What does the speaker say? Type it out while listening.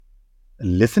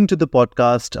Listen to the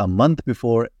podcast a month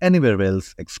before anywhere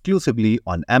else exclusively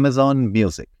on Amazon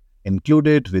Music,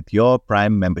 included with your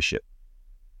Prime membership.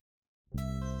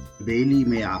 बेली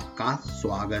में आपका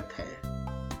स्वागत है।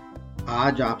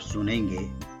 आज आप सुनेंगे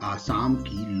आसाम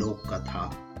की लोक कथा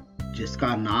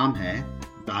जिसका नाम है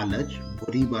लालच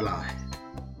बुरी बला है।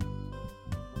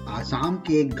 आसाम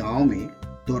के एक गांव में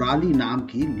तोराली नाम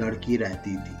की लड़की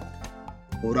रहती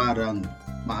थी। गोरा रंग,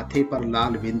 माथे पर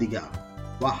लाल बिंदिया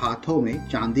व हाथों में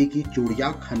चांदी की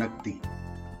चूड़ियां खनकती।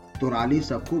 तोराली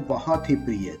सबको बहुत ही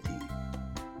प्रिय थी।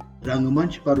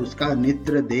 रंगमंच पर उसका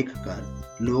नृत्य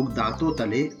देखकर लोग दांतों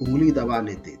तले उंगली दबा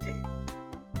लेते थे।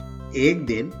 एक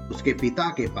दिन उसके पिता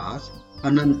के पास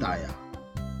अनंत आया।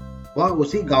 वह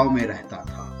उसी गांव में रहता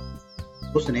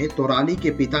था। उसने तोराली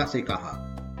के पिता से कहा,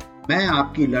 मैं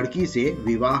आपकी लड़की से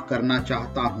विवाह करना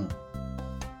चाहता हूं।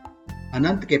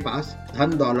 अनंत के पास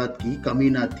धन दौलत की कमी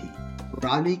न थी।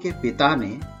 तोराली के पिता ने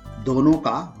दोनों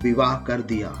का विवाह कर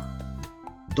दिया।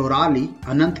 तोराली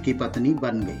अनंत की पत्नी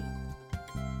बन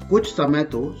गई। कुछ समय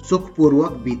तो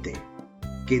सुखपूर्वक बीते,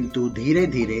 किंतु धीरे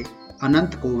धीरे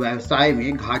अनंत को व्यवसाय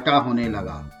में घाटा होने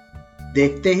लगा।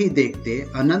 देखते ही देखते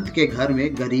अनंत के घर में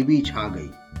गरीबी छा गई।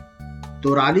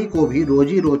 तोराली को भी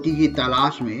रोजी रोटी की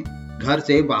तलाश में घर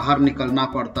से बाहर निकलना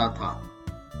पड़ता था।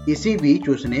 इसी बीच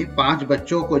उसने 5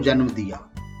 बच्चों को जन्म दिया।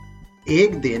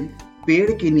 एक दिन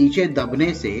पेड़ के नीचे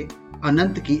दबने से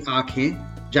अनंत की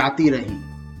आंखें जाती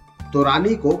रहीं।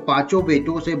 तोराली को 5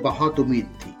 बेटों से बहुत उम्मीद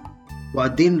थी। वह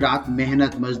दिन रात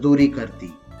मेहनत मजदूरी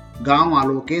करती, गांव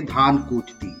वालों के धान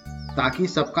कूटती ताकि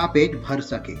सबका पेट भर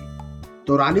सके।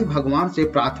 तोराली भगवान से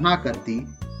प्रार्थना करती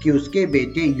कि उसके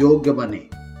बेटे योग्य बने,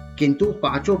 किंतु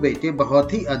 5 बेटे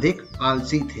बहुत ही अधिक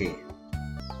आलसी थे।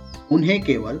 उन्हें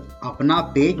केवल अपना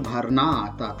पेट भरना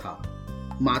आता था।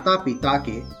 माता पिता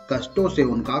के कष्टों से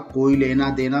उनका कोई लेना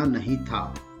देना नहीं था।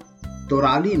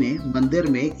 तोराली ने मंदिर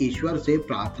में ईश्वर से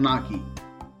प्रार्थना की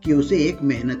कि उसे एक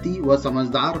मेहनती व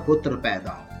समझदार पुत्र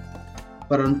पैदा हो,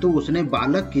 परंतु उसने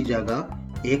बालक की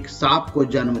जगह एक सांप को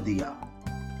जन्म दिया।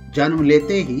 जन्म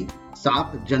लेते ही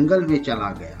सांप जंगल में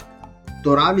चला गया।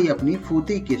 तोराली अपनी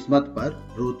फूटी किस्मत पर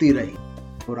रोती रही।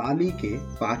 तोराली के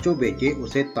 5 बेटे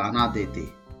उसे ताना देते,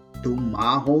 तुम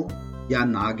माँ हो या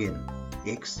नागिन,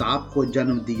 एक सांप को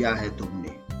जन्म दिया है तुमने।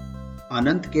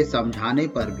 अनंत के समझाने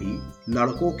पर भी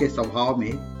लड़कों के स्वभाव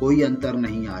में कोई अंतर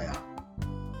नहीं आया।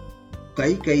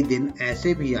 कई दिन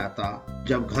ऐसे भी आता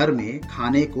जब घर में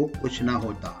खाने को कुछ न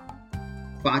होता।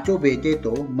 5 बेटे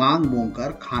तो मांग मूंग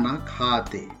कर खाना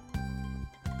खाते।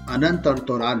 अनंत और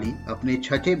तोराली अपने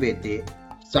 6ठे बेटे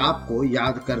सांप को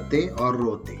याद करते और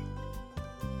रोते।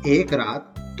 एक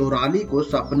रात तोराली को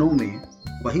सपनों में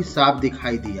वही सांप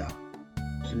दिखाई दिया।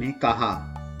 उसने कहा,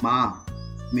 माँ,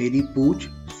 मेरी पूंछ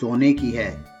सोने की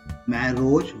है। मैं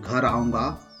रोज घर आऊंगा।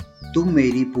 तुम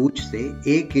मेरी पूंछ से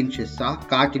 1 इंच हिस्सा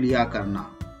काट लिया करना।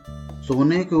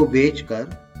 सोने को बेचकर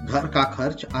घर का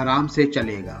खर्च आराम से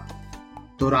चलेगा।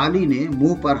 तोराली ने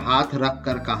मुंह पर हाथ रख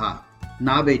कर कहा,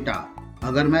 ना बेटा,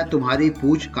 अगर मैं तुम्हारी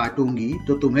पूंछ काटूंगी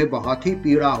तो तुम्हें बहुत ही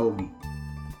पीड़ा होगी।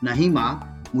 नहीं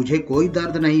माँ, मुझे कोई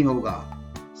दर्द नहीं होगा।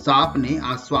 सांप ने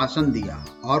आश्वासन दिया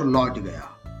और लौट गया।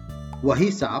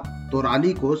 वही सांप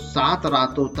तोराली को 7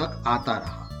 रातों तक आता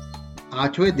रहा।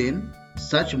 8वें दिन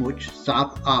सचमुच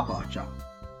सांप आ पहुंचा।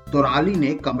 तोराली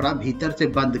ने कमरा भीतर से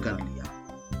बंद कर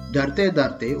लिया। डरते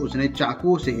डरते उसने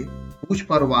चाकू से पूंछ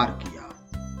पर वार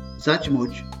किया।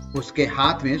 सचमुच उसके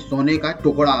हाथ में सोने का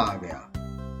टुकड़ा आ गया।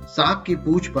 सांप की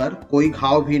पूंछ पर कोई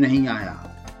घाव भी नहीं आया।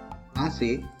 वहां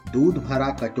से दूध भरा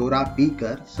कटोरा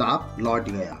पीकर सांप लौट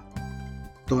गया।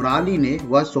 तोराली ने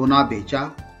वह सोना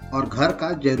बेचा और घर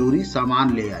का जरूरी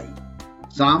सामान ले आई।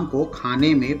 शाम को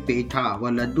खाने में पेठा व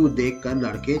लड्डू देखकर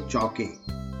लड़के चौंके।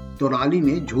 तोराली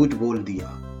ने झूठ बोल दिया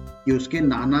कि उसके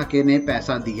नाना के ने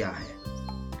पैसा दिया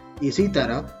है। इसी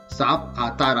तरह सांप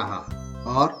आता रहा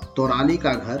और तोराली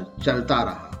का घर चलता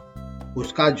रहा।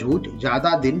 उसका झूठ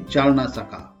ज्यादा दिन चल न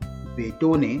सका।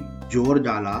 बेटों ने जोर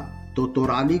डाला तो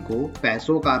तोराली को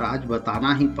पैसों का राज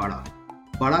बताना ही पड़ा।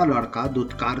 बड़ा लड़का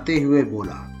दुत्कारते हुए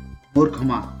बोला, मूर्ख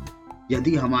माँ,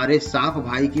 यदि हमारे सांप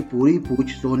भाई की पूरी पूंछ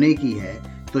सोने की है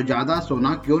तो ज्यादा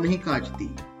सोना क्यों नहीं काटती?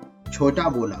 छोटा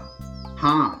बोला,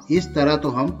 हाँ, इस तरह तो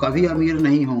हम कभी अमीर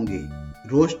नहीं होंगे।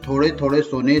 रोज थोड़े थोड़े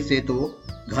सोने से तो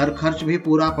घर खर्च भी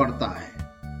पूरा पड़ता है।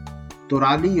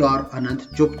 तोराली और अनंत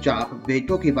चुपचाप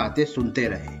बेटों की बातें सुनते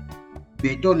रहे।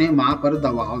 बेटों ने माँ पर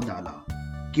दबाव डाला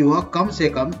कि वह कम से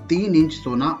कम 3 इंच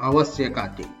सोना अवश्य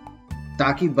काटे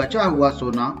ताकि बचा हुआ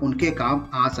सोना उनके काम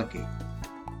आ सके।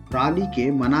 तोराली के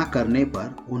मना करने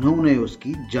पर उन्होंने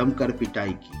उसकी जमकर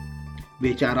पिटाई की।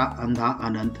 बेचारा अंधा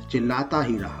अनंत चिल्लाता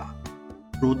ही रहा।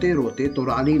 रोते रोते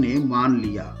तोराली ने मान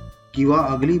लिया कि वह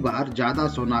अगली बार ज्यादा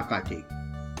सोना काटे।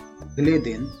 अगले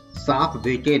दिन सांप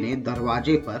बेटे ने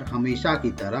दरवाजे पर हमेशा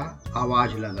की तरह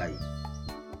आवाज लगाई,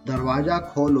 दरवाजा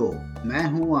खोलो, मैं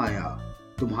हूँ आया,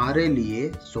 तुम्हारे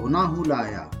लिए सोना हूँ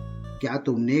लाया, क्या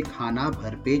तुमने खाना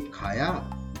भरपेट खाया?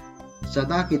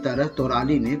 सदा की तरह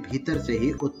तोराली ने भीतर से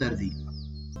ही उत्तर दिया,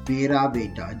 मेरा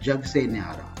बेटा जग से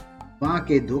न्यारा, माँ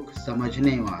के दुख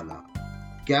समझने वाला,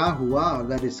 क्या हुआ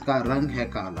अगर इसका रंग है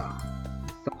काला?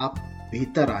 सांप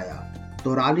भीतर आया,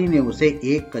 तोराली ने उसे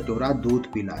एक कटोरा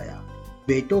दूध पिलाया।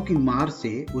 बेटों की मार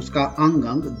से उसका अंग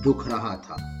अंग दुख रहा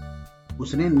था।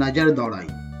 उसने नजर दौड़ाई,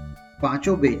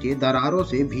 पांचों बेटे दरारों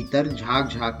से भीतर झांक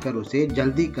झांक कर उसे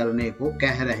जल्दी करने को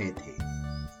कह रहे थे।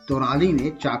 तोराली ने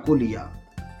चाकू लिया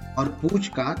और पूंछ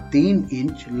का 3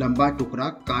 इंच लंबा टुकड़ा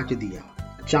काट दिया।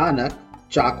 अचानक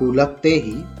चाकू लगते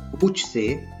ही पूंछ से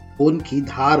खून की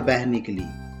धार बह निकली।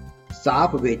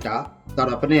 सांप बेटा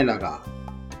तड़पने लगा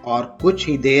और कुछ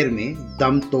ही देर में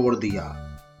दम तोड़ दिया।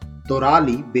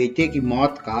 तोराली बेटे की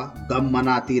मौत का गम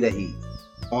मनाती रही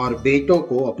और बेटों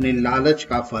को अपने लालच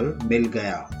का फल मिल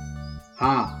गया।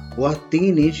 हाँ, वह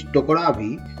 3 इंच टुकड़ा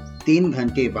भी 3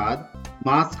 घंटे बाद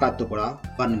मांस का टुकड़ा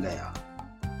बन गया।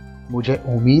 मुझे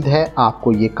उम्मीद है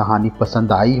आपको ये कहानी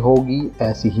पसंद आई होगी।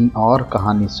 ऐसी ही और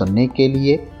कहानी सुनने के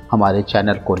लिए हमारे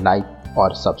चैनल को लाइक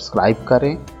और सब्सक्राइब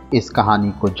करें। इस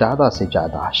कहानी को ज़्यादा से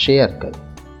ज़्यादा शेयर करें।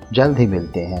 जल्द ही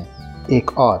मिलते हैं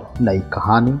एक और नई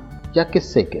कहानी या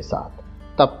किस्से के साथ।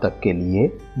 तब तक के लिए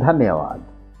धन्यवाद।